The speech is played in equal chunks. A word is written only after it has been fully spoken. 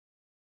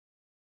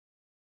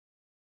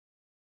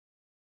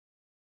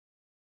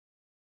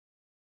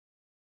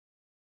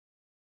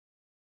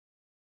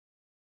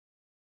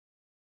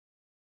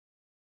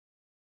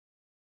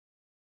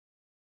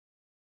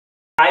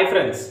Hi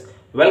friends,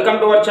 welcome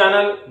to our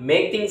channel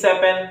Make Things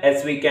Happen as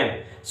We Can.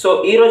 So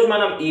ఈ రోజు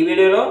మనం ఈ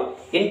వీడియోలో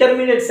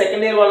ఇంటర్మీడియట్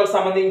సెకండ్ ఇయర్ వాళ్ళకి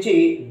సంబంధించి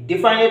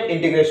డిఫైనైట్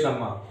ఇంటిగ్రేషన్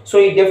అమ్మా. సో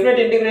ఈ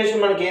డెఫినెట్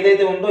ఇంటిగ్రేషన్ మనకి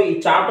ఏదైతే ఉందో ఈ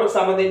చాప్టర్ కి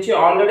సంబంధించి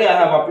already I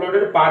have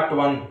uploaded part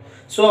 1.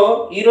 So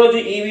ఈ రోజు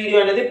ఈ వీడియో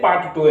అనేది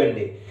పార్ట్ 2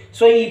 అండి.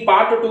 సో ఈ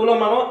పార్ట్ 2 లో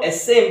మనం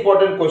ఎస్సే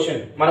ఇంపార్టెంట్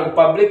క్వశ్చన్ మనకు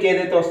పబ్లిక్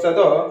ఏదైతే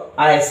వస్తుందో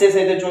ఆ ఎస్సేస్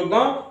అయితే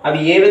చూద్దాం. అవి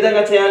ఏ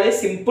విధంగా చేయాలి,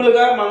 సింపుల్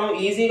గా మనం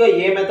ఈజీగా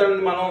ఏ మెథడ్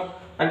మనం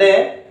అంటే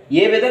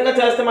ఏ విధంగా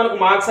చేస్తే మనకు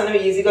మార్క్స్ అనేవి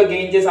ఈజీగా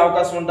గెయిన్ చేసే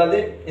అవకాశం ఉంటుంది.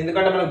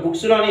 ఎందుకంటే మనకు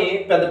బుక్స్లోని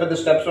పెద్ద పెద్ద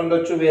స్టెప్స్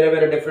ఉండొచ్చు,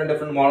 వేరే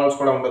డిఫరెంట్ మోడల్స్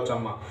కూడా ఉండొచ్చు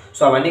అమ్మ.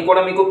 సో అవన్నీ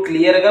కూడా మీకు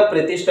క్లియర్గా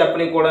ప్రతి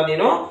స్టెప్ని కూడా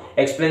నేను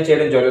ఎక్స్ప్లెయిన్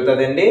చేయడం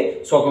జరుగుతుందండి.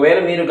 సో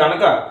ఒకవేళ మీరు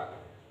కనుక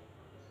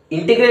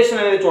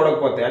ఇంటిగ్రేషన్ అనేది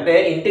చూడకపోతే, అంటే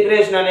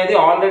ఇంటిగ్రేషన్ అనేది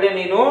ఆల్రెడీ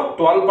నేను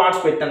 12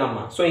 పార్ట్స్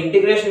పెట్టానమ్మా. సో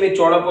ఇంటిగ్రేషన్ మీరు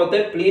చూడకపోతే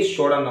ప్లీజ్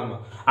చూడండి అమ్మా.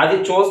 అది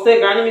చూస్తే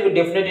కానీ మీకు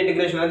డెఫినెట్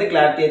ఇంటిగ్రేషన్ అనేది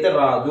క్లారిటీ అయితే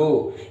రాదు.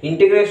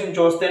 ఇంటిగ్రేషన్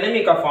చూస్తేనే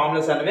మీకు ఆ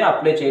ఫార్ములాస్ అనేవి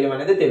అప్లై చేయడం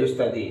అనేది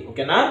తెలుస్తుంది.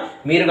 ఓకేనా?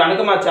 మీరు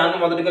కనుక మా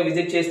ఛానల్ మొదటిగా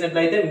విజిట్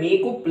చేసినట్లయితే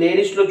మీకు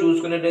ప్లేలిస్ట్లో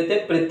చూసుకున్నట్లయితే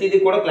ప్రతిదీ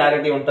కూడా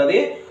క్లారిటీ ఉంటుంది.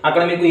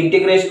 అక్కడ మీకు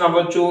ఇంటిగ్రేషన్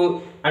అవ్వచ్చు,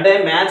 అంటే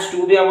మ్యాథ్స్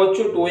 2B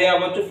అవ్వచ్చు, 2A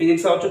అవ్వచ్చు,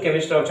 ఫిజిక్స్ అవ్వచ్చు,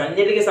 కెమిస్ట్రీ అవ్వచ్చు,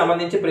 అన్నిటికీ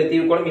సంబంధించి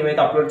ప్రతివి కూడా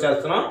మేమైతే అప్లోడ్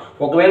చేస్తున్నాం.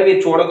 ఒకవేళ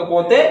మీరు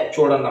చూడకపోతే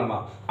చూడండి అమ్మా.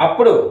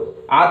 అప్పుడు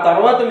ఆ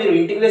తర్వాత మీరు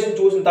ఇంటిగ్రేషన్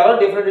చూసిన తర్వాత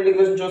డిఫరెంట్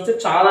ఇంటిగ్రేషన్ చూస్తే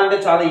చాలా అంటే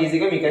చాలా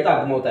ఈజీగా మీకు అయితే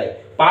అర్థమవుతాయి.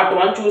 పార్ట్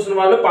 1 చూసిన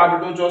వాళ్ళు పార్ట్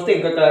 2 చూస్తే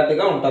ఇంకా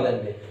క్లారిటీగా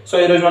ఉంటుందండి. సో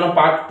ఈరోజు మనం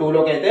పార్ట్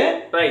 2లోకి అయితే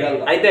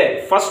అయితే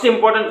ఫస్ట్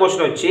ఇంపార్టెంట్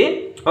క్వశ్చన్ వచ్చి,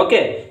 ఓకే,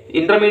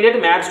 ఇంటర్మీడియట్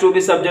మ్యాథ్స్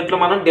 2B సబ్జెక్ట్లో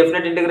మనం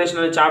డెఫినెట్ ఇంటిగ్రేషన్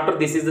అనే chapter,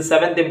 this is the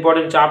 7th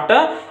important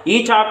chapter. ఈ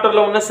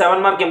చాప్టర్లో ఉన్న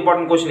 7 మార్క్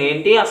ఇంపార్టెంట్ క్వశ్చన్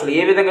ఏంటి, అసలు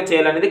ఏ విధంగా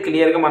చేయాలనేది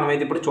క్లియర్గా మనం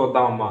అయితే ఇప్పుడు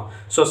చూద్దామమ్మా.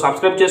 సో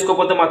సబ్స్క్రైబ్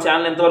చేసుకోకపోతే మా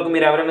ఛానల్ ఎంతవరకు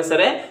మీరు ఎవరైనా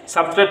సరే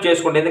సబ్స్క్రైబ్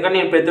చేసుకోండి. ఎందుకంటే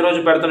నేను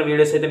ప్రతిరోజు పెడుతున్న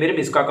వీడియోస్ అయితే మీరు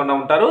మిస్ కాకుండా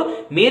ఉంటారు.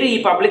 మీరు ఈ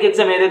పబ్లిక్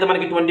ఎగ్జామ్ ఏదైతే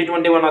మనకి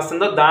 2021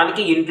 వస్తుందో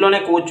దానికి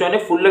ఇంట్లోనే కూర్చొని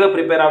ఫుల్గా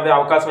ప్రిపేర్ అవ్వే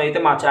అవకాశం అయితే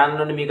మా ఛానల్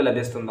నుండి మీకు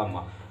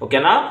లభిస్తుందమ్మా.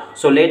 ఓకేనా?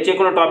 సో లేట్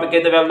చేయకుండా టాపిక్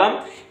అయితే వెళ్దాం.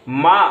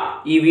 మా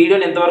ఈ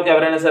వీడియోని ఎంతవరకు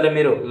ఎవరైనా సరే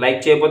మీరు లైక్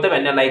చేయకపోతే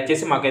వెంటనే లైక్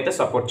చేసి మాకైతే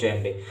సపోర్ట్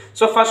చేయండి.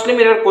 సో ఫస్ట్లీ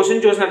మీరు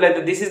క్వశ్చన్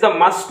చూసినట్లయితే this is the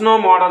must know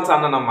models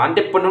అన్నానమ్మా. అంటే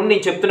ఇప్పటి నుండి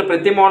నేను చెప్తున్న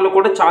ప్రతి మోడల్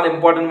కూడా చాలా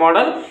ఇంపార్టెంట్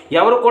మోడల్,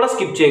 ఎవరు కూడా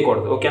స్కిప్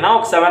చేయకూడదు. ఓకేనా?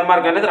 ఒక 7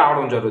 మార్క్ అనేది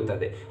రావడం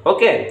జరుగుతుంది.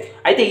 ఓకే,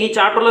 అయితే ఈ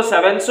చాప్టర్లో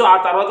 7s, ఆ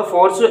తర్వాత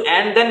 4s,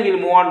 and then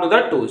will move on to the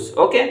 2s.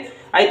 Okay,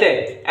 అయితే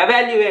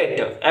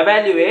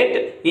ఎవాల్యుయేట్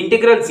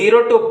ఇంటిగ్రల్ 0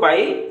 to π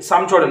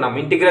సమ్ చూడండి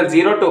అమ్మ. Integral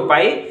 0 to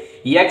π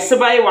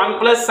x/1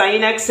 +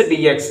 sin x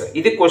dx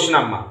ఇది క్వశ్చన్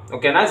అమ్మ.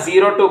 ఓకేనా?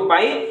 0 to π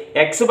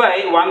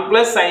x/1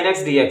 + sin x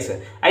dx.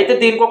 అయితే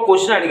దీనికి ఒక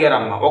క్వశ్చన్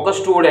అడిగారమ్మ ఒక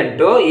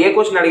స్టూడెంట్. ఏ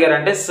క్వశ్చన్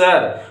అడిగారంటే,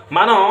 సార్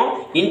మనం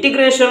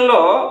ఇంటిగ్రేషన్లో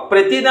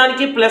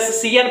ప్రతిదానికి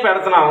 +c అని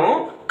పెడుతున్నాము,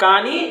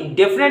 కానీ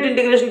డెఫినెట్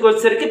ఇంటిగ్రేషన్కి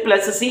వచ్చేసరికి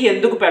 +c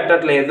ఎందుకు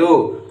పెట్టట్లేదు,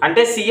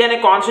 అంటే c అనే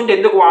కాన్స్టెంట్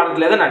ఎందుకు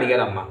వాడట్లేదు అని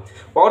అడిగారమ్మా.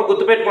 ఒకటి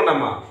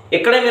గుర్తుపెట్టుకోండమ్మా,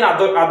 ఇక్కడే మీరు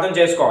అర్థం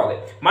చేసుకోవాలి.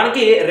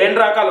 మనకి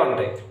 2 రకాలు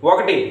ఉంటాయి.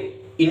 ఒకటి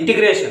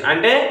ఇంటిగ్రేషన్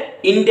అంటే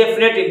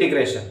ఇండెఫినెట్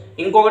ఇంటిగ్రేషన్,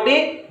 ఇంకొకటి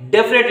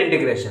డెఫినెట్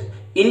ఇంటిగ్రేషన్.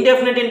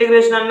 ఇండెఫినెట్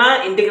ఇంటిగ్రేషన్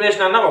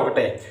అన్నా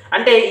ఒకటే.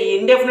 అంటే ఈ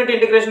ఇండెఫినెట్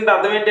ఇంటిగ్రేషన్ అంటే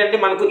అర్థం ఏంటంటే,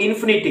 మనకు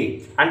ఇన్ఫినిటీ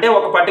అంటే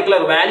ఒక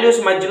పర్టికులర్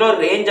వాల్యూస్ మధ్యలో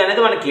రేంజ్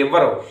అనేది మనకి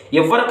ఇవ్వరు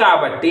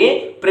కాబట్టి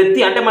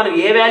అంటే మనం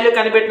ఏ వాల్యూ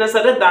కనిపెట్టినా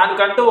సరే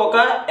దానికంటూ ఒక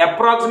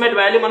అప్రాక్సిమేట్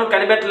వాల్యూ మనం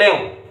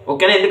కనిపెట్టలేము.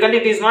 ఓకేనా? ఎందుకంటే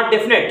it is not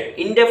definite.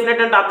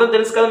 Indefinite అంటే అర్థం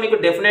తెలుసు కదా మీకు,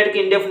 డెఫినెట్కి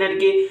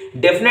ఇండెఫినెట్కి.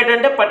 డెఫినెట్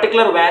అంటే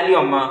పర్టికులర్ వాల్యూ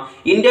అమ్మ,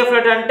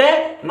 ఇండెఫినెట్ అంటే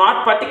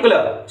నాట్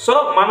పర్టికులర్. సో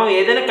మనం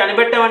ఏదైనా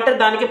కనిపెట్టామంటే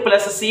దానికి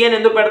 +c అని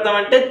ఎందుకు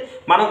పెడతామంటే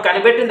మనం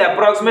కనిపెట్టింది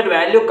అప్రాక్సిమేట్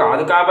వాల్యూ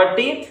కాదు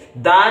కాబట్టి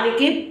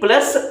దానికి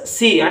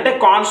 +c అంటే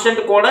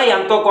కాన్స్టెంట్ కూడా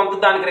ఎంతో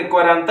కొంత దానికి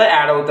రిక్వైర్ అంతా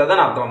యాడ్ అవుతుంది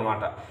అని అర్థం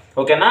అనమాట.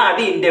 ఓకేనా?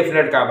 అది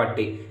ఇండెఫినెట్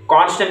కాబట్టి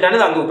కాన్స్టెంట్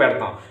అనేది అందుకు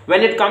పెడతాం.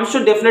 When it comes to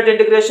definite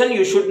integration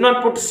you should not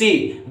put c,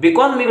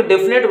 because మీకు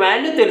డెఫినెట్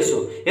వాల్యూ తెలుసు.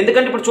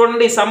 ఎందుకంటే ఇప్పుడు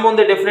చూడండి, ఈ సమ్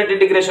ఉంది డెఫినెట్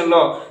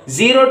ఇంటిగ్రేషన్లో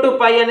 0 to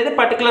π అనేది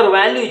పర్టికులర్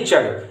వాల్యూ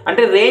ఇచ్చాడు.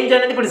 అంటే రేంజ్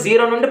అనేది ఇప్పుడు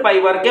 0 నుండి π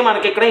వరకే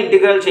మనకి ఇక్కడ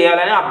ఇంటిగ్రల్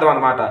చేయాలని అర్థం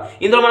అనమాట.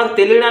 ఇందులో మనకు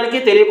తెలియడానికి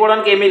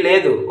తెలియకపోవడానికి ఏమీ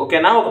లేదు.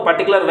 ఓకేనా? ఒక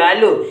పర్టికులర్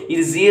వాల్యూ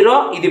ఇది 0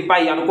 ఇది π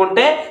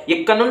అనుకుంటే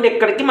ఇక్కడ నుండి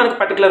ఇక్కడికి మనకి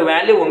పర్టికులర్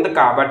వాల్యూ ఉంది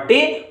కాబట్టి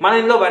మనం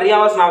ఇందులో వరి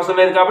అవ్వాల్సిన అవసరం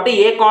లేదు. కాబట్టి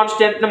ఏ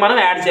కాన్స్టెంట్ని మనం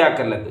యాడ్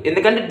చేయక్కర్లేదు,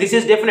 ఎందుకంటే this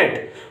is definite.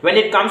 When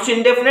it comes to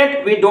indefinite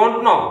we don't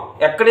know,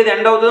 ఎక్కడ ఇది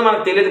ఎండ్ అవుతుందో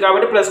మనకు తెలియదు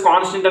కాబట్టి ప్లస్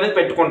కాన్స్టెంట్ అనేది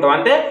పెట్టుకుంటాం.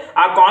 అంటే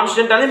ఆ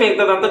కాన్స్టెంట్ అనేది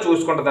మిగతాదంతా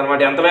చూసుకుంటుంది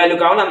అనమాట, ఎంత వాల్యూ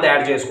కావాలో అంత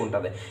యాడ్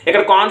చేసుకుంటుంది.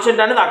 ఇక్కడ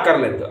కాన్స్టెంట్ అనేది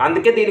అక్కర్లేదు,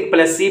 అందుకే దీనికి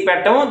 +c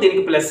పెట్టాము,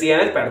 దీనికి +c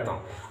అనేది పెడతాం.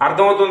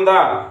 అర్థమవుతుందా?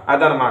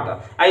 అదనమాట.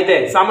 అయితే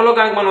సమ్లో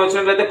కనుక మనం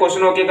వచ్చినట్లయితే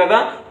క్వశ్చన్ ఓకే కదా,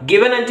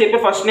 గివెన్ అని చెప్పి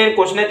ఫస్ట్ నేను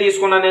క్వశ్చనే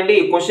తీసుకున్నానండి.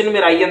 ఈ క్వశ్చన్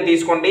మీరు i అని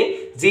తీసుకోండి.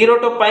 0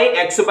 to π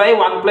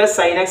x/1 +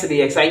 sin x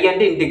dx. i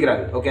అంటే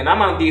ఇంటిగ్రల్. ఓకేనా?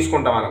 మనం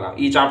తీసుకుంటాం అలాగా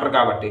ఈ చాప్టర్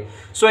కాబట్టి.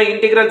 So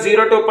integral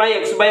 0 to π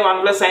x/1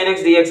 + sin x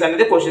dx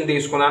అనేది క్వశ్చన్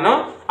తీసుకున్నాను.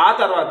 ఆ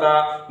తర్వాత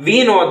వీ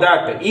నో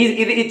దట్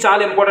ఇది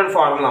చాలా ఇంపార్టెంట్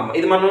ఫార్ములా అమ్మ.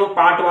 ఇది మనం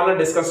పార్ట్ 1లో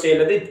డిస్కస్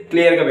చేయలేదు,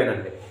 క్లియర్గా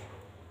వినండి.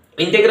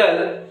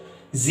 Integral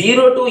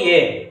 0 to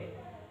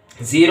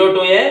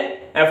a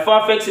f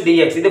of x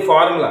dx ఇది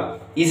formula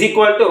is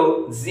equal to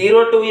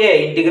 0 to a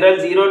integral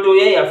 0 to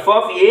a f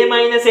of a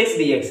minus x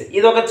dx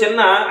ఇది ఒక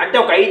చిన్న అంటే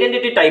ఒక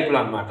ఐడెంటిటీ టైప్లో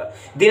అనమాట.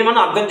 దీన్ని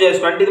మనం అర్థం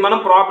చేసుకోవాలి అంటే ఇది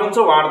మనం ప్రాబ్లమ్స్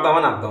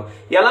వాడతామని అర్థం.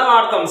 ఎలా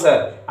వాడతాం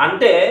సార్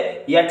అంటే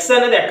x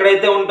అనేది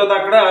ఎక్కడైతే ఉంటుందో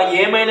అక్కడ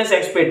a minus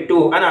x పెట్టు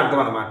అని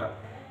అర్థం అనమాట.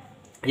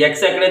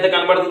 ఎక్స్ ఎక్కడైతే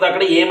కనబడుతుందో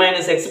అక్కడ ఏ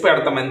మైనస్ ఎక్స్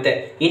పెడతాం అంతే.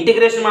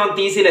 ఇంటిగ్రేషన్ మనం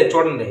తీసిలేదు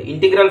చూడండి,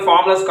 ఇంటిగ్రల్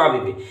ఫార్ములాస్ కావు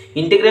ఇవి.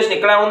 ఇంటిగ్రేషన్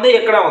ఇక్కడ ఉంది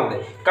ఇక్కడ ఉంది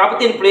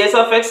కాబట్టి in place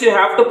of X you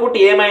have to put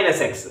a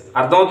minus X.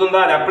 అర్థమవుతుందా?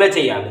 అది అప్లై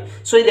చేయాలి.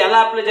 సో ఇది ఎలా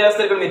అప్లై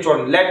చేస్తారు ఇక్కడ మీరు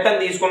చూడండి. లెట్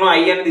అని తీసుకున్నాం,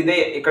 ఐ అనేది ఇదే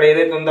ఇక్కడ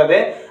ఏదైతే ఉందో అదే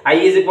I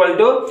is equal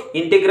to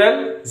integral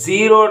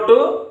 0 to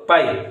π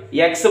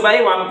x by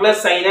 1 plus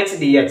sin x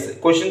dx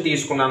question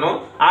తీసుకున్నాను.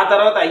 ఆ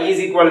తర్వాత I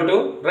is equal to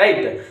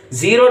right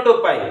 0 to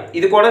π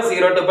ఇది కూడా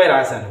 0 to π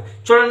రాశాను.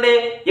 చూడండి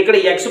ఇక్కడ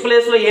x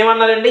ప్లేస్ లో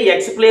ఏమన్నారండి,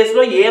 x ప్లేస్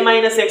లో a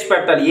మైనస్ ఎక్స్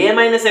పెట్టాలి. a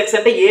మైనస్ ఎక్స్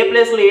అంటే ఏ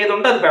ప్లేస్ లో ఏది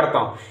ఉంటే అది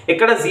పెడతాం.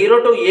 ఇక్కడ 0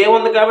 to a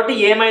ఉంది కాబట్టి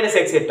a మైనస్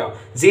ఎక్స్ పెట్టాం.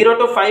 0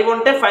 to 5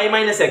 ఉంటే 5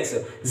 మైనస్ ఎక్స్,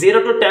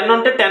 0 to 10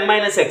 ఉంటే 10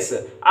 మైనస్ ఎక్స్,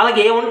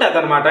 అలాగే ఏ ఉంటే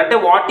అదనమాట. అంటే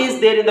what is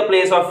there in the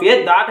place of a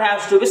that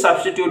has to be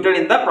substituted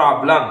in the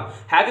problem.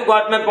 Have you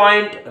got my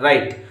point?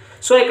 Right.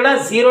 So ఇక్కడ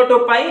 0 to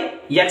π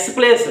x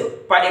place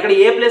ఇక్కడ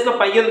ఏ place లో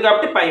పై ఉంది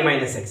కాబట్టి పై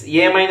మైనస్ ఎక్స్,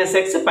 ఏ minus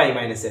X pi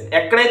minus X,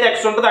 ఎక్కడైతే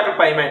X ఉంటుందో అక్కడ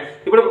pi minus.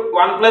 ఇప్పుడు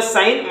 1 plus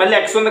sign మళ్ళీ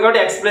ఎక్స్ ఉంది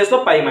కాబట్టి ఎక్స్ ప్లేస్ లో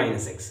పై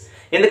మైనస్ ఎక్స్,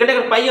 ఎందుకంటే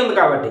ఇక్కడ పై ఉంది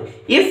కాబట్టి.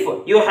 ఇఫ్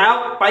యూ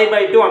హ్యావ్ π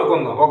by 2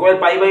 అనుకుందాం, ఒకవేళ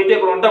π by 2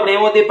 ఇక్కడ ఉంటే అప్పుడు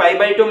ఏమవుతుంది, π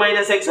by 2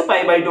 minus X,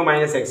 π by 2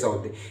 minus X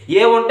అవుతుంది.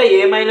 ఏ ఉంటే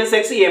ఏ మైనస్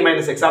ఎక్స్, ఏ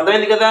మైనస్ ఎక్స్.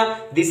 అర్థమైంది కదా?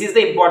 This is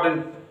the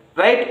important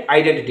right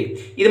identity.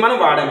 ఇది మనం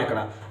వాడాం ఇక్కడ.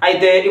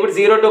 అయితే ఇప్పుడు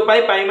 0 to π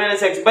π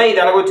మైనస్ ఎక్స్ బై ఇది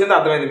ఎలాగొచ్చిందో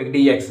అర్థమైంది మీకు,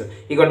 dx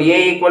ఇక ఏ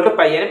ఈక్వల్ టు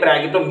π అని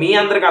బ్రాకెట్ లో మీ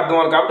అందరికి అర్థం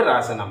అవ్వాలి కాబట్టి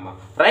రాశానమ్మా.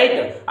 రైట్.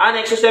 ఆ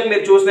నెక్స్ట్ స్టెప్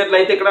మీరు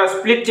చూసినట్లయితే ఇక్కడ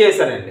స్ప్లిట్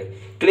చేశారండి.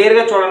 క్లియర్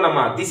గా చూడండి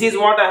అమ్మా. This is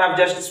what I have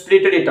just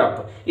splitted it up.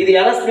 ఇది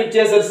ఎలా స్ప్లిట్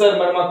చేశారు సార్,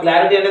 మరి మాకు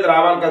క్లారిటీ అనేది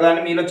రావాలి కదా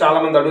అని మీలో చాలా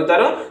మంది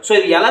అడుగుతారు. సో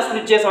ఇది ఎలా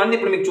స్ప్లిట్ చేసామని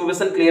ఇప్పుడు మీకు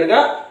చూపిస్తాను. క్లియర్ గా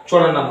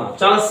చూడండి అమ్మా.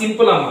 చాలా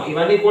సింపుల్ అమ్మా,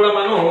 ఇవన్నీ కూడా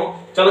మనం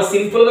చాలా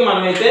సింపుల్ గా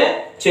మనమైతే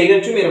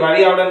చేయొచ్చు, మీరు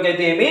వరి అవడానికి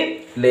అయితే ఏమీ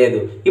లేదు.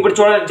 ఇప్పుడు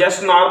చూడండి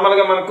జస్ట్ నార్మల్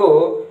గా మనకు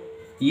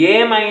a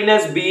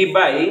minus B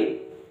by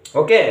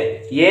okay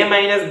a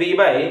minus B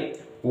by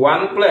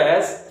 1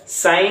 plus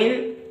sign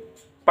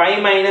π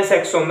minus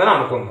X ఉందని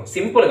అనుకుందాం.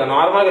 సింపుల్ గా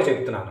నార్మల్ గా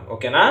చెప్తున్నాను,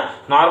 ఓకేనా?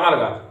 నార్మల్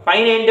గా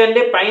పైన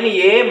ఏంటంటే పైన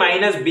a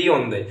మైనస్ బి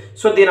ఉంది.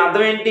 సో దీని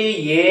అర్థం ఏంటి,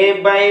 a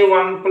by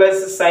 1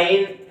 plus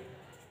sign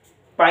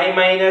π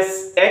minus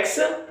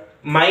X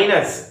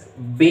minus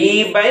B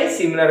by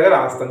similar గా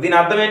రాస్తాం. దీని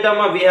అర్థం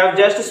ఏంటమ్మా, we have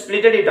just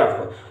splitted it up.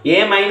 A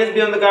minus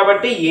B ఉంది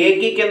కాబట్టి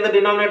ఏకి కింద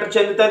డినామినేటర్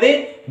చెందుతుంది,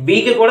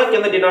 బికి కూడా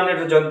కింద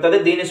డినామినేటర్ చెందుతుంది.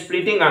 దీన్ని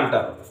స్ప్లిటింగ్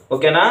అంటారు,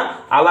 ఓకేనా?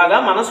 అలాగా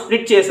మనం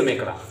స్ప్లిట్ చేసాం.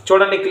 ఇక్కడ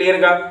చూడండి క్లియర్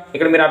గా,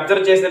 ఇక్కడ మీరు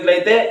అబ్జర్వ్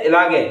చేసినట్లయితే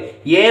ఇలాగే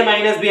ఏ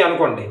మైనస్ బి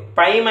అనుకోండి,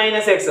 pi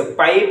minus X,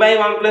 pi by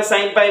 1 plus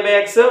sine pi by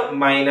X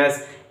minus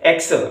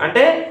X,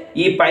 అంటే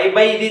ఈ పై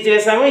బై ఇది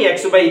చేసాము,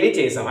 ఎక్స్ బై ఇది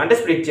చేసాము, అంటే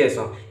స్ప్లిట్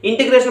చేసాం.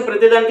 ఇంటిగ్రేషన్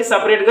ప్రతిదానికి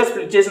సపరేట్ గా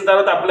స్ప్లిట్ చేసిన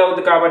తర్వాత అప్లై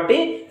అవుతుంది కాబట్టి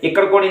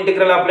ఇక్కడ కూడా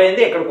ఇంటిగ్రల్ అప్లై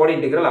అయింది, ఇక్కడ కూడా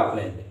ఇంటిగ్రల్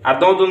అప్లై అయింది.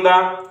 అర్థమవుతుందా?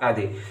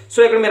 అది. సో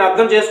ఇక్కడ మీరు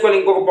అర్థం చేసుకోవాలి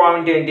ఇంకొక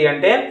పాయింట్ ఏంటి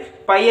అంటే,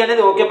 పై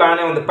అనేది ఓకే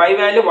బాగానే ఉంది, పై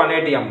వాల్యూ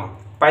 180 అమ్మ.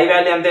 పై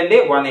వాల్యూ ఎంత అండి,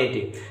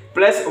 180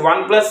 plus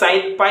 1 plus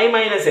sine pi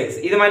minus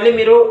X. ఇది మళ్ళీ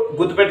మీరు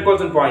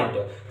గుర్తుపెట్టుకోవాల్సిన point.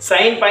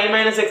 Sine pi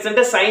minus X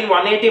అంటే సైన్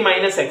 180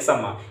 మైనస్ ఎక్స్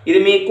అమ్మ. ఇది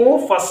మీకు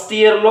ఫస్ట్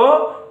ఇయర్ లో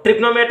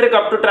trigonometric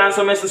up to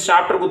transformation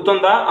chapter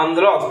గుర్తుందా,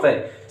 అందులో వస్తాయి.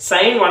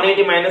 సైన్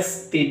 180 మైనస్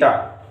థీటా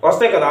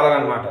వస్తాయి కదా,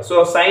 అలాగనమాట.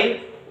 So sine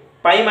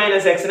pi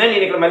minus X నే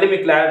నేను ఇక్కడ మళ్ళీ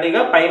మీకు క్లారిటీగా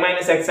పై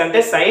మైనస్ ఎక్స్ అంటే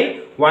sign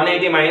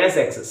 180 minus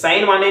X,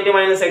 sign 180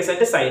 minus X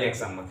అంటే సైన్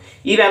ఎక్స్ అమ్మ.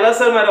 ఇవి ఎలా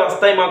సార్ మరి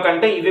వస్తాయి మాకు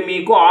అంటే, ఇవి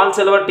మీకు ఆల్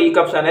సిల్వర్ టీ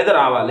కప్స్ అనేది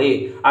రావాలి,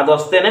 అది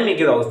వస్తేనే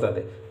మీకు ఇది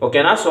వస్తుంది,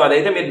 ఓకేనా? సో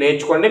అదైతే మీరు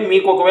నేర్చుకోండి.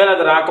 మీకు ఒకవేళ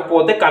అది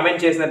రాకపోతే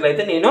కమెంట్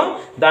చేసినట్లయితే నేను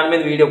దాని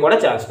మీద వీడియో కూడా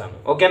చేస్తాను,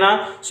 ఓకేనా?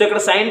 సో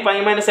ఇక్కడ సైన్ పై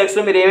మైనస్ ఎక్స్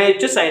లో మీరు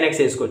ఏమేయచ్చు, సైన్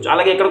ఎక్స్ వేసుకోవచ్చు.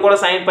 అలాగే ఇక్కడ కూడా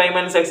sine pi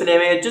minus X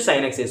ఏమేయచ్చు,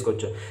 sign X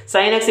వేసుకోవచ్చు.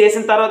 సైన్ ఎక్స్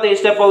వేసిన తర్వాత ఏ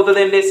స్టెప్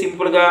అవుతుంది అండి,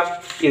 సింపుల్ గా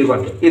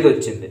ఇదిగోండి ఇది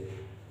వచ్చింది.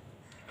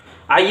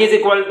 I is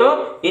equal to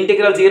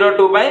integral 0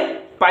 to by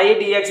pi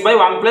dx by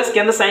 1 plus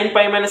కింద sin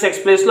pi minus x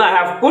place లో I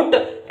have put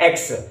x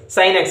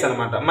sin x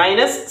అనమాట,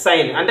 మైనస్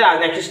సైన్ అంటే అది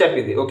నెక్స్ట్ స్టెప్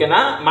ఇది, ఓకేనా?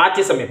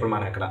 మార్చేసాం ఇప్పుడు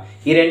మనం ఇక్కడ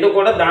ఈ రెండు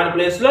కూడా దాని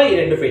ప్లేస్ లో ఈ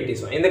రెండు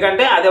పెట్టేసాం,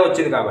 ఎందుకంటే అదే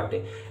వచ్చింది కాబట్టి.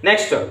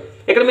 నెక్స్ట్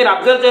ఇక్కడ మీరు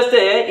అబ్జర్వ్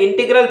చేస్తే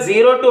ఇంటిగ్రల్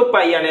 0 to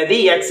π అనేది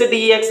x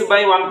dx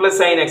by 1 plus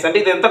sin x అంటే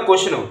ఇది ఎంత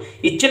క్వశ్చన్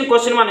ఇచ్చిన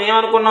క్వశ్చన్ మనం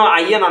ఏమనుకున్నాం,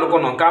 i అని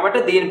అనుకున్నాం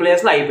కాబట్టి దీని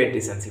ప్లేస్ లో i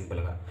పెట్టేసాను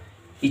సింపుల్ గా.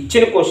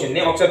 ఇచ్చిన క్వశ్చన్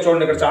ని ఒకసారి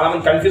చూడండి, ఇక్కడ చాలా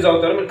మంది కన్ఫ్యూజ్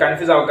అవుతారు, మీరు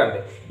కన్ఫ్యూజ్ అవ్వకండి.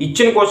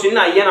 ఇచ్చిన క్వశ్చన్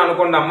ని అయ్యని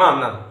అనుకోండి అమ్మా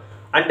అన్నాను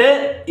అంటే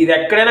ఇది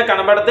ఎక్కడైనా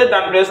కనబడితే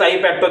దాని ప్లేస్ ఐ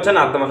పెట్టవచ్చు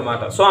అని అర్థం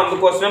అనమాట. సో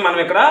అందుకోసమే మనం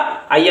ఇక్కడ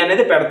ఐ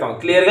అనేది పెడతాం.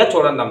 క్లియర్ గా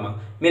చూడండి అమ్మా,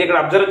 మీరు ఇక్కడ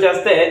అబ్జర్వ్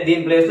చేస్తే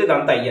దీని ప్లేస్ లో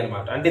ఇదంతా ఐ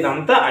అనమాట, అంటే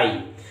ఇదంతా ఐ,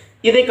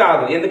 ఇది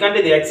కాదు ఎందుకంటే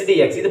ఇది ఎక్స్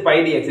డిఎక్స్, ఇది పై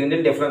డిఎక్స్,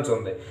 ఏంటంటే డిఫరెన్స్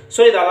ఉంది.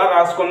 సో ఇది అలా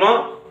రాసుకున్నాం.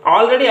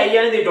 ఆల్రెడీ ఐ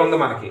అనేది ఇటు ఉంది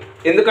మనకి,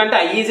 ఎందుకంటే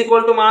ఐ ఈజ్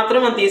ఈక్వల్ టు మాత్రం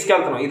మనం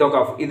తీసుకెళ్తున్నాం.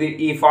 ఇది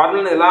ఈ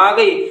ఫార్ములా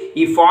ఇలాగే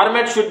ఈ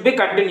format should be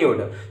continued.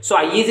 So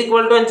I is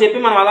equal to అని చెప్పి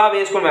మనం అలా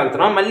వేసుకొని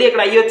వెళ్తున్నాం. మళ్ళీ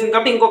ఇక్కడ ఐ వచ్చింది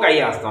కాబట్టి ఇంకొక ఐ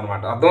వేస్తాం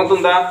అనమాట.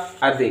 అర్థమవుతుందా?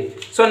 అది.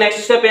 సో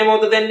నెక్స్ట్ స్టెప్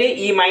ఏమవుతుందండి,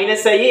 ఈ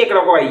మైనస్ ఐ ఇక్కడ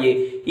ఒక ఐ,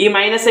 ఈ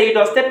 -i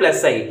వస్తే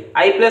 +i,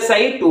 i +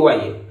 i 2i.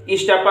 ఈ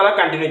స్టెప్ అలా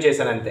కంటిన్యూ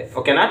చేశాను అంతే.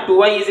 ఓకేనా?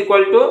 2i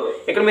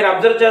 = ఇక్కడ మీరు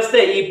అబ్జర్వ్ చేస్తే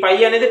ఈ పై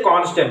అనేది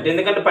కాన్స్టెంట్,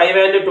 ఎందుకంటే పై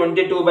వాల్యూ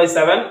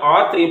 22/7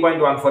 ఆర్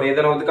 3.14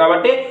 ఏదైనా అవుతుంది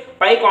కాబట్టి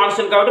పై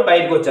కాన్స్టెంట్ కాబట్టి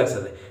బయటకు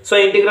వచ్చేస్తుంది. So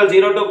integral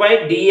 0 to π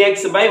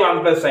dx/1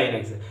 + sin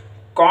x.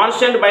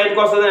 Constant బయటకు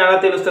వస్తుందని ఎలా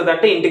తెలుస్తుంది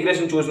అంటే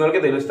ఇంటిగ్రేషన్ చూసిన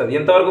వాళ్ళకి తెలుస్తుంది.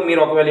 ఇంతవరకు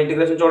మీరు ఒకవేళ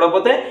ఇంటిగ్రేషన్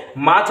చూడకపోతే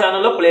మా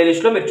ఛానల్లో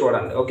ప్లేలిస్ట్లో మీరు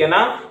చూడండి.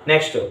 ఓకేనా?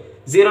 Next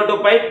 0 to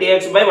π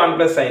dx/1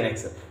 + sin x.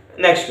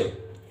 Next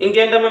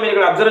ఇంకేంటమ్మా మీరు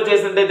ఇక్కడ అబ్జర్వ్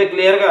చేసినట్టయితే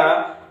క్లియర్గా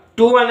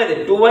 2 అనేది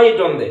 2i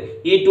ఇటు ఉంది.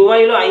 ఈ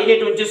 2iలో i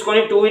ఇటు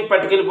ఉంచేసుకొని 2 ఇటు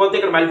పట్టుకెళ్ళిపోతే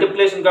ఇక్కడ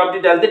మల్టిప్లికేషన్ కాబట్టి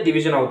ఇటు వెళ్తే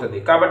డివిజన్ అవుతుంది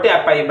కాబట్టి ఆ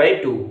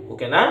π/2.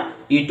 ఓకేనా?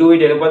 ఈ 2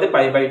 ఇటు వెళ్ళిపోతే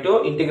π/2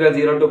 integral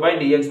 0 to π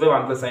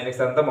dx/1 + sin x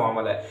అంతా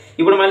మామూలే.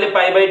 ఇప్పుడు మళ్ళీ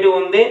π/2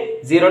 ఉంది,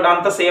 0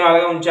 అంతా సేమ్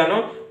అలాగే ఉంచాను.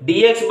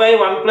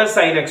 dx/1 +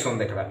 sin x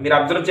ఉంది. ఇక్కడ మీరు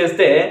అబ్జర్వ్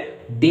చేస్తే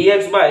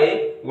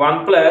dx/1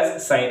 +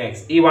 sin x.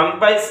 ఈ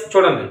 1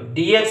 చూడండి,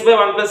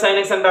 dx/1 + sin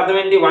x అంటే అర్థం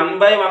ఏంటి?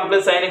 1/1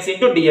 + sin x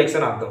ఇంటూ dx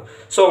అని అర్థం.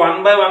 So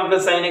 1/1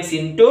 + sin x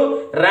into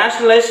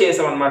rationalise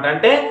చేసాం అనమాట.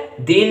 అంటే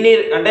దీన్ని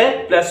అంటే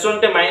ప్లస్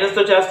ఉంటే మైనస్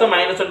తో చేస్తాం,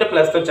 మైనస్ ఉంటే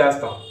ప్లస్ తో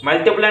చేస్తాం.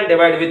 మల్టిపుల్ అండ్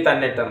డివైడ్ విత్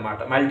అన్నట్టు అనమాట.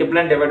 మల్టిపుల్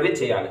అండ్ డివైడ్ విత్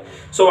చేయాలి.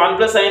 సో 1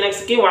 + sin x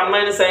కి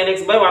 1 - sin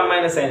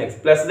x/1 - sin x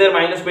plus దగ్గర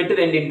మైనస్ పెట్టి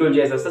 2 ఇంటూలు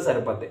చేసేస్తే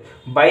సరిపోద్ది,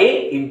 బై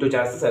ఇంటూ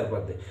చేస్తే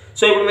సరిపోద్ది.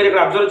 సో ఇప్పుడు మీరు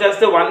ఇక్కడ అబ్జర్వ్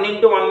చేస్తే 1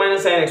 × 1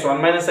 - sin x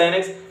 1 - sin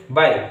x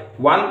by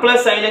 1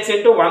 + sin x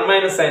into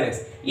 1 - sin x.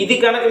 ఇది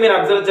కనుక మీరు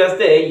అబ్జర్వ్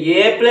చేస్తే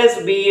a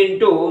 + b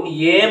into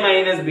a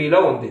 - b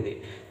లో ఉంది. ఇది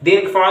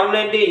దీనికి ఫార్ములా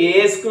ఏంటి?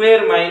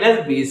 a²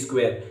 -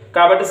 b².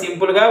 కాబట్టి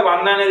సింపుల్ గా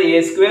 1 అనేది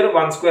a²,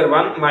 1²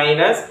 1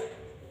 మైనస్,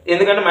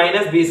 ఎందుకంటే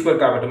 -b²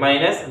 కాబట్టి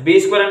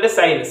 -b² అంటే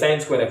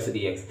sin² x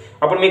dx.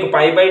 అప్పుడు మీకు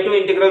π/2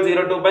 integral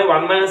 0 to π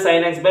 1 -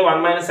 sin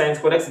x/1 -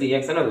 sin² x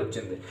dx అనేది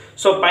వచ్చింది.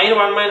 సో పైన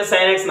 1 -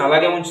 sin x ని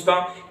అలాగే ఉంచుతాం,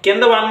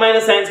 కింద 1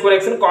 - sin²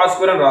 x ని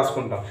cos² అని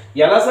రాసుకుంటాం.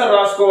 ఎలా సార్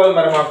రాసుకోవాలి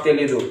మరి మాకు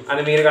తెలీదు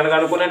అని మీరు కనుక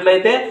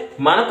అనుకున్నట్లయితే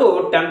మనకు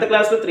 10th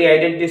క్లాస్లో 3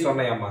 ఐడెంటిటీస్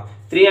ఉన్నాయమ్మా.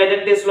 3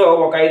 ఐడెంటిటీస్ లో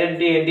ఒక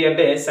ఐడెంటిటీ ఏంటి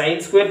అంటే sin²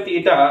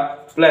 θ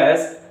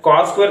 +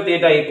 cos²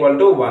 θ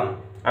 = 1.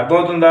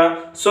 అర్థమవుతుందా?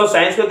 సో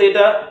sin² θ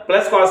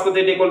 + cos² θ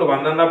 =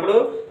 1 అన్నప్పుడు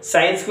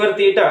sin² θ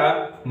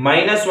 -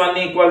 1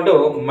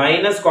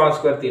 =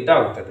 -cos² θ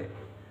అవుతుంది.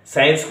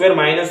 sin²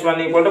 -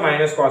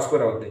 1 -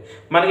 cos² అవుతుంది.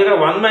 మనకి ఇక్కడ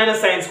 1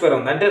 - sin²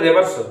 ఉంది అంటే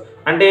రివర్స్.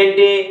 అంటే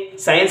ఏంటి?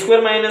 sin²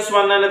 -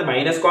 1 అనేది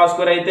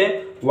 -cos² అయితే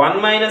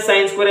 1 -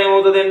 sin²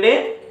 ఏమవుతుందండి?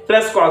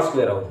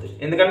 +cos² అవుతుంది,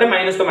 ఎందుకంటే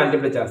మైనస్ తో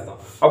మల్టిప్లై చేస్తాం.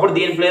 అప్పుడు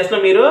దీని ప్లేస్ లో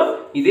మీరు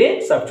ఇది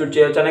సబ్స్టిట్యూట్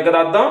చేయొచ్చు అనే కదా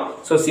అర్థం.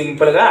 సో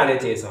సింపుల్ గా అదే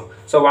చేసాం.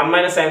 సో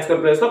 1 - sin²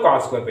 ప్లేస్ లో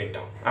cos²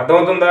 పెట్టాం.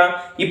 అర్థమవుతుందా?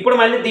 ఇప్పుడు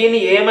మళ్ళీ దీన్ని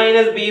a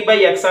 -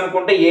 b/x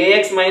అనుకుంటే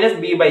ax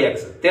 - b/x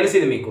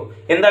తెలిసింది మీకు.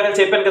 ఇందాక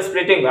చెప్పాను కదా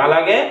స్ప్లిట్టింగ్.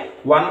 అలాగే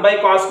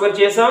 1/cos²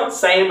 చేసాం,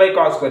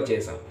 sin/cos²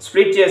 చేసాం,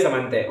 స్ప్లిట్ చేసాం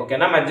అంతే.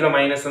 ఓకేనా? మధ్యలో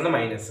మైనస్ ఉంది,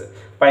 మైనస్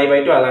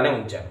π/2 అలానే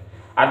ఉంచాను.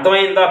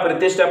 అర్థమైందా?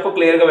 ప్రతి స్టెప్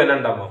క్లియర్ గా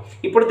వినండి అమ్మ.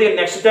 ఇప్పుడు దీని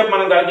నెక్స్ట్ స్టెప్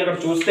మనం కనుక ఇక్కడ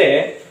చూస్తే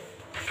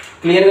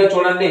క్లియర్ గా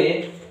చూడండి,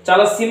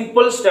 చాలా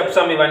సింపుల్ స్టెప్స్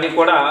అమ్మ ఇవన్నీ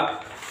కూడా.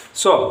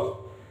 సో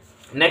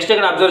నెక్స్ట్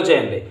ఇక్కడ అబ్జర్వ్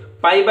చేయండి,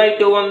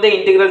 π/2 ఉంది,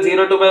 ఇంటిగ్రల్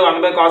 0 to π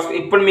 1/cos.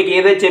 ఇప్పుడు మీకు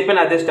ఏదైతే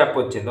చెప్పిన అదే స్టెప్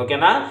వచ్చింది.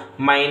 ఓకేనా?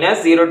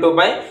 -0 to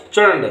π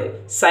చూడండి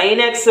sin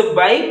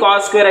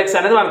x/cos² x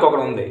అనేది మనకు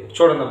ఒకటి ఉంది.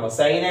 చూడండి అమ్మా,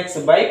 sin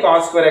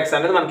x/cos² x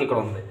అనేది మనకి ఇక్కడ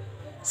ఉంది.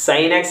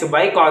 sin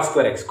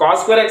x/cos² x.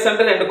 cos² x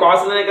అంటే 2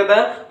 కాసులనే కదా,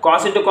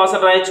 cos ఇంటూ cos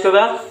అని రాయొచ్చు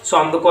కదా. సో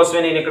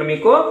అందుకోసమే నేను ఇక్కడ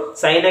మీకు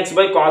sin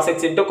x/cos x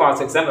into cos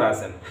x అని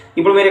రాశాను.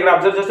 ఇప్పుడు మీరు ఇక్కడ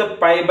అబ్జర్వ్ చేస్తే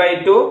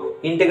π/2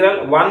 ఇంటిగ్రల్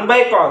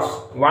 1/cos.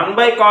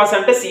 1/cos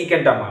అంటే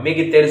సీకెంట్ అమ్మ, మీకు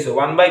ఇది తెలుసు.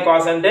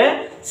 1/cos అంటే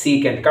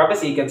సీకెంట్ కాబట్టి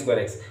sec²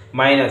 x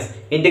minus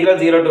integral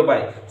 0 to π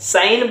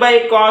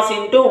sin/cos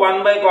into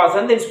 1/cos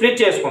అని దీన్ని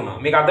స్ప్లిట్ చేసుకున్నాం.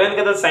 మీకు అర్థమైంది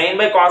కదా?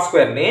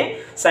 sin/cos² ని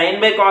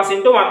sin/cos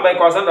ఇంటూ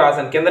 1/cos అని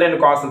రాశాను. కింద 2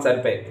 కాసులు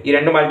సరిపోయి ఈ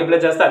 2 మల్టిప్లై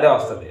చేస్తే అదే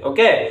వస్తుంది.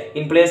 Okay,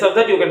 in place of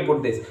that you can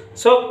put this.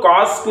 So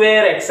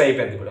cos² x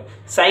అయిపోయింది. ఇప్పుడు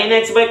sin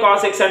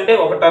x/cos x అంటే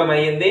ఒక టర్మ్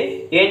అయ్యింది.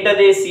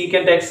 ఏంటది?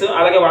 Secant x.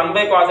 అలాగే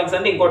 1/cos x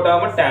అంటే ఇంకో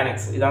టర్మ్ tan x.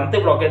 ఇదంతా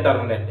ఇప్పుడు ఒకే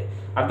టర్మ్ అండి.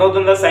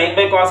 అర్థమవుతుందా?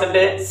 sin/cos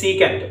అంటే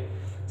సీకెంట్,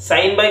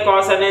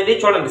 sin/cos అనేది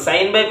చూడండి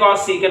sin/cos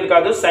సీకెంట్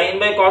కాదు,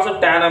 sin/cos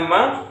tan అమ్మ,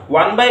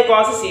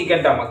 1/cos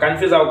సీకెంట్ అమ్మ,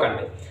 కన్ఫ్యూజ్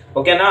అవ్వకండి.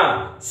 ఓకేనా?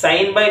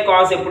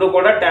 sin/cos ఎప్పుడు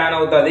కూడా tan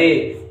అవుతుంది.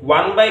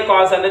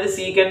 1/cos అనేది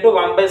సీకెంట్,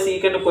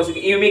 1/secant cosec.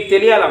 ఇవి మీకు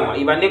తెలియాలమ్మా,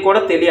 ఇవన్నీ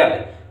కూడా తెలియాలి.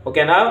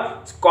 ఓకేనా?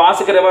 cos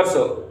కి రివర్స్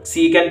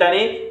సీకెంట్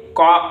అని,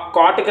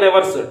 cot కి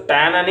రివర్స్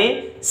tan అని,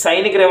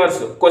 sin కి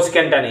రివర్స్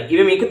cosecant అని,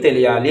 ఇవి మీకు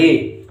తెలియాలి.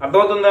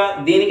 అర్థమవుతుందా?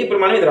 దీనికి ఇప్పుడు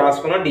మనం ఇది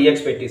రాసుకున్నాం, dx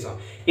పెట్టేసాం.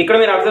 ఇక్కడ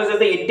మీరు అబ్జర్వ్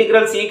చేస్తే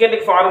ఇంటిగ్రల్ సీకెంట్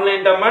కి ఫార్ములా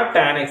ఏంటమ్మా?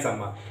 tan x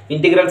అమ్మా.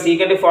 ఇంటిగ్రల్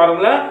సీకెంట్ కి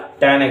ఫార్ములా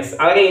tan x.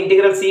 అలాగే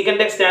integral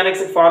secant x tan x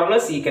కి ఫార్ములా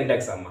సీకెంట్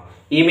x అమ్మా.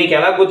 ఈ మీకు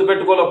ఎలా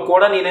గుర్తుపెట్టుకోవాలో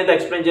కూడా నేనైతే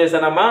ఎక్స్ప్లెయిన్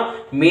చేశానమ్మా.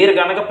 మీరు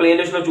కనుక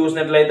ప్లేలిస్ట్ లో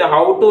చూసినట్లయితే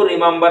హౌ టు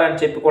రిమెంబర్ అని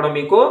చెప్పి కూడా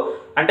మీకు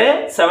అంటే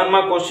 7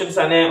 మార్క్ క్వశ్చన్స్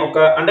అనే ఒక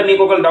అంటే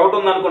మీకు ఒక డౌట్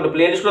ఉందనుకోండి,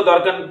 ప్లేలిస్ట్ లో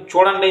దొరకని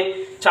చూడండి.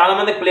 చాలా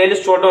మందికి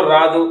ప్లేలిస్ట్ చూడడం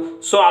రాదు.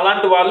 సో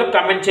అలాంటి వాళ్ళు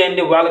కమెంట్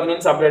చేయండి, వాళ్ళకి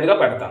నేను సపరేట్ గా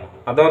పెడతాను.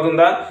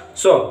 అర్థమవుతుందా?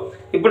 సో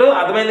ఇప్పుడు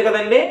అర్థమైంది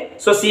కదండి.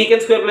 సో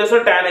సీకెంట్ స్క్వేర్ ప్లేస్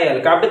లో tan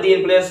వేయాలి కాబట్టి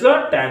దీని ప్లేస్ లో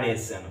tan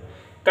వేసాను.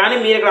 కానీ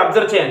మీరు ఇక్కడ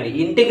అబ్జర్వ్ చేయండి,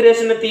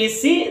 ఇంటిగ్రేషన్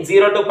తీసి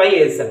 0 to π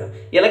వేసాను.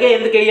 ఇలాగే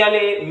ఎందుకు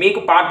వేయాలి మీకు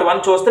పార్ట్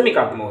 1 చూస్తే మీకు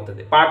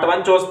అర్థమవుతుంది. పార్ట్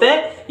 1 చూస్తే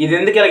ఇది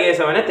ఎందుకు ఇలాగ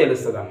వేసామనే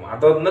తెలుస్తుంది అమ్మ.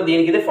 అర్థమవుతుందో?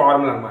 దీనికి ఇది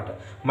ఫార్ములా అనమాట.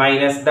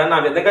 మైనస్ దాన్ని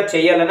ఆ విధంగా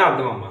చేయాలని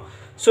అర్థం అమ్మ.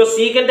 So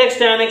secant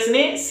X tan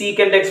ఎక్స్ని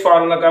secant X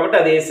formula కాబట్టి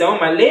అది వేసాము.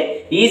 మళ్ళీ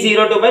ఈ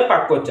 0 to π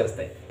పక్క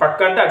వచ్చేస్తాయి. పక్క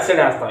అంటే అటు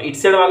సైడ్ వేస్తాం, ఇటు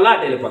సైడ్ వల్ల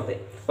అటు వెళ్ళిపోతాయి.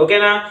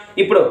 ఓకేనా?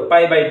 ఇప్పుడు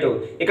π/2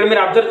 ఇక్కడ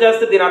మీరు అబ్జర్వ్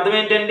చేస్తే దీని అర్థం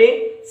ఏంటండి,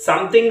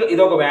 సంథింగ్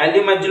ఇది ఒక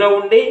వాల్యూ మధ్యలో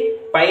ఉండి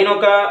పైన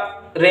ఒక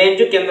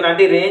రేంజ్ కింద,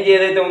 అంటే రేంజ్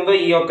ఏదైతే ఉందో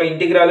ఈ యొక్క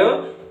ఇంటిగ్రల్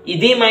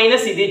ఇది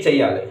మైనస్ ఇది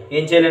చెయ్యాలి.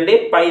 ఏం చేయాలండి,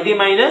 పైది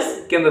మైనస్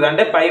కిందది,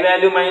 అంటే పై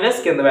వాల్యూ మైనస్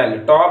కింద వాల్యూ,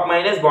 టాప్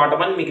మైనస్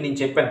బాటమ్ అని మీకు నేను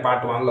చెప్పాను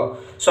పార్ట్ 1లో.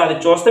 సో అది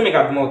చూస్తే మీకు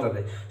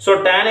అర్థమవుతుంది. సో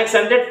tan x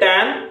అంటే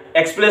tan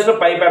x ప్లేస్లో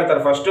పై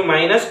పెడతారు ఫస్ట్,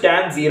 మైనస్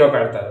tan 0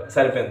 పెడతారు,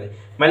 సరిపోయింది.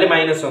 మళ్ళీ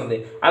మైనస్ ఉంది.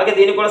 అలాగే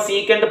దీనికి కూడా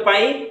సీకెంట్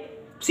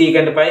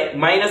పై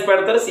మైనస్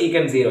పెడతారు,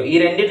 సీకెంట్ 0. ఈ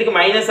రెండింటికి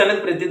మైనస్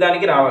అనేది ప్రతి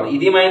దానికి రావాలి.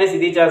 ఇది మైనస్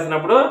ఇది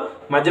చేస్తున్నప్పుడు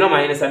మధ్యలో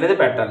మైనస్ అనేది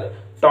పెట్టాలి.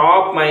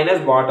 టాప్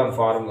మైనస్ బాటమ్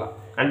ఫార్ములా,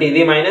 అంటే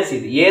ఇది మైనస్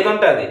ఇది ఏది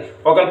ఉంటే అది.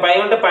 ఒకవేళ పై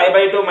ఉంటే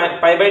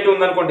π/2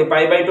 ఉందనుకోండి,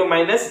 π/2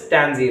 minus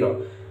tan 0,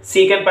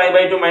 secant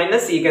π/2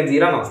 minus secant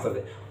 0 అని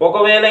వస్తుంది.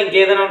 ఒకవేళ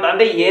ఇంకేదైనా ఉంటే,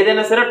 అంటే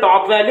ఏదైనా సరే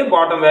టాప్ వాల్యూ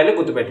బాటమ్ వాల్యూ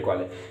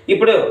గుర్తుపెట్టుకోవాలి.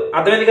 ఇప్పుడు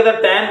అర్థమైంది కదా,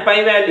 tan π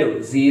value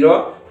 0,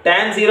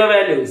 tan 0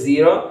 value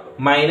 0,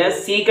 minus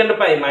secant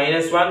π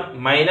 -1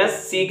 minus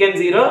secant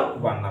 0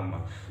 1 అమ్మ.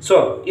 సో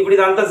ఇప్పుడు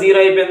ఇదంతా 0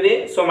 అయిపోయింది.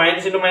 So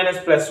minus into minus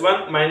plus 1,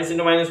 minus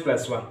into minus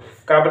plus 1,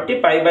 కాబట్టి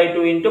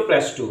π/2 ఇంటూ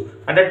ప్లస్ 2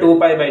 అంటే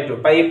 2π/2.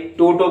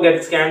 2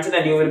 gets cancelled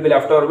and you will be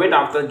left over with,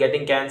 after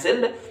getting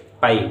cancelled,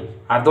 π.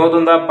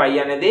 అర్థమవుతుందా? π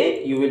అనేది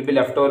you will be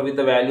left over with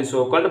the value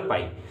so called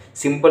π.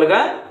 సింపుల్గా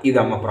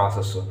ఇదమ్మ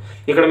process.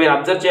 ఇక్కడ మీరు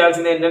observe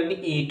చేయాల్సింది ఏంటంటే,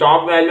 ఈ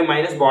top value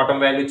minus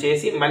bottom value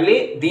చేసి మళ్ళీ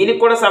దీనికి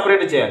కూడా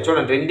సపరేట్ చేయాలి.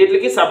 చూడండి,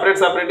 రెండింటికి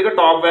సపరేట్గా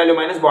top value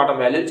minus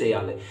bottom value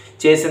చేయాలి.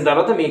 చేసిన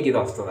తర్వాత మీకు ఇది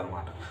వస్తుంది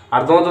అనమాట.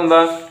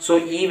 అర్థమవుతుందా? సో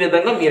ఈ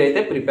విధంగా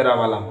మీరైతే ప్రిపేర్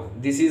అవ్వాలమ్మా.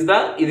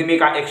 ఇది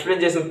మీకు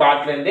ఎక్స్ప్లెయిన్ చేసిన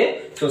పార్ట్ అండి.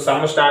 సో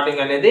సమ్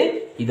స్టార్టింగ్ అనేది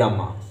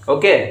ఇదమ్మా.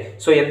 ఓకే,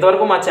 సో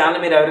ఎంతవరకు మా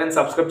ఛానల్ మీరు ఎవరైనా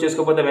సబ్స్క్రైబ్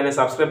చేసుకోకపోతే వెంటనే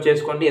సబ్స్క్రైబ్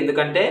చేసుకోండి.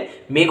 ఎందుకంటే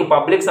మీకు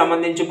పబ్లిక్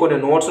సంబంధించి కొన్ని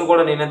నోట్స్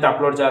కూడా నేనైతే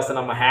అప్లోడ్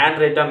చేస్తానమ్మా. హ్యాండ్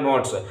రిటర్న్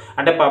నోట్స్,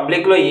 అంటే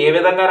పబ్లిక్లో ఏ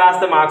విధంగా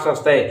రాస్తే మార్క్స్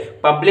వస్తాయి,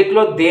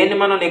 పబ్లిక్లో దేన్ని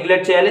మనం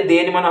నెగ్లెక్ట్ చేయాలి,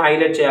 దేన్ని మనం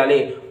హైలైట్ చేయాలి,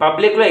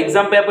 పబ్లిక్లో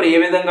ఎగ్జామ్ పేపర్ ఏ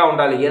విధంగా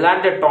ఉండాలి,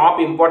 ఎలాంటి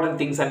టాప్ ఇంపార్టెంట్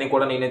థింగ్స్ అన్ని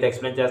కూడా నేనైతే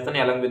ఎక్స్ప్లెయిన్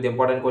చేస్తాను, along with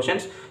important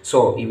questions. So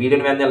ఈ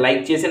వీడియోని వెంటనే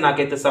లైక్ చేసి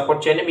నాకైతే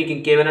సపోర్ట్ చేయండి. మీకు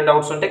ఇంకేమైనా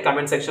డౌట్స్ ఉంటే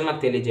కమెంట్ సెక్షన్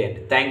నాకు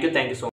తెలియజేయండి. Thank you so much.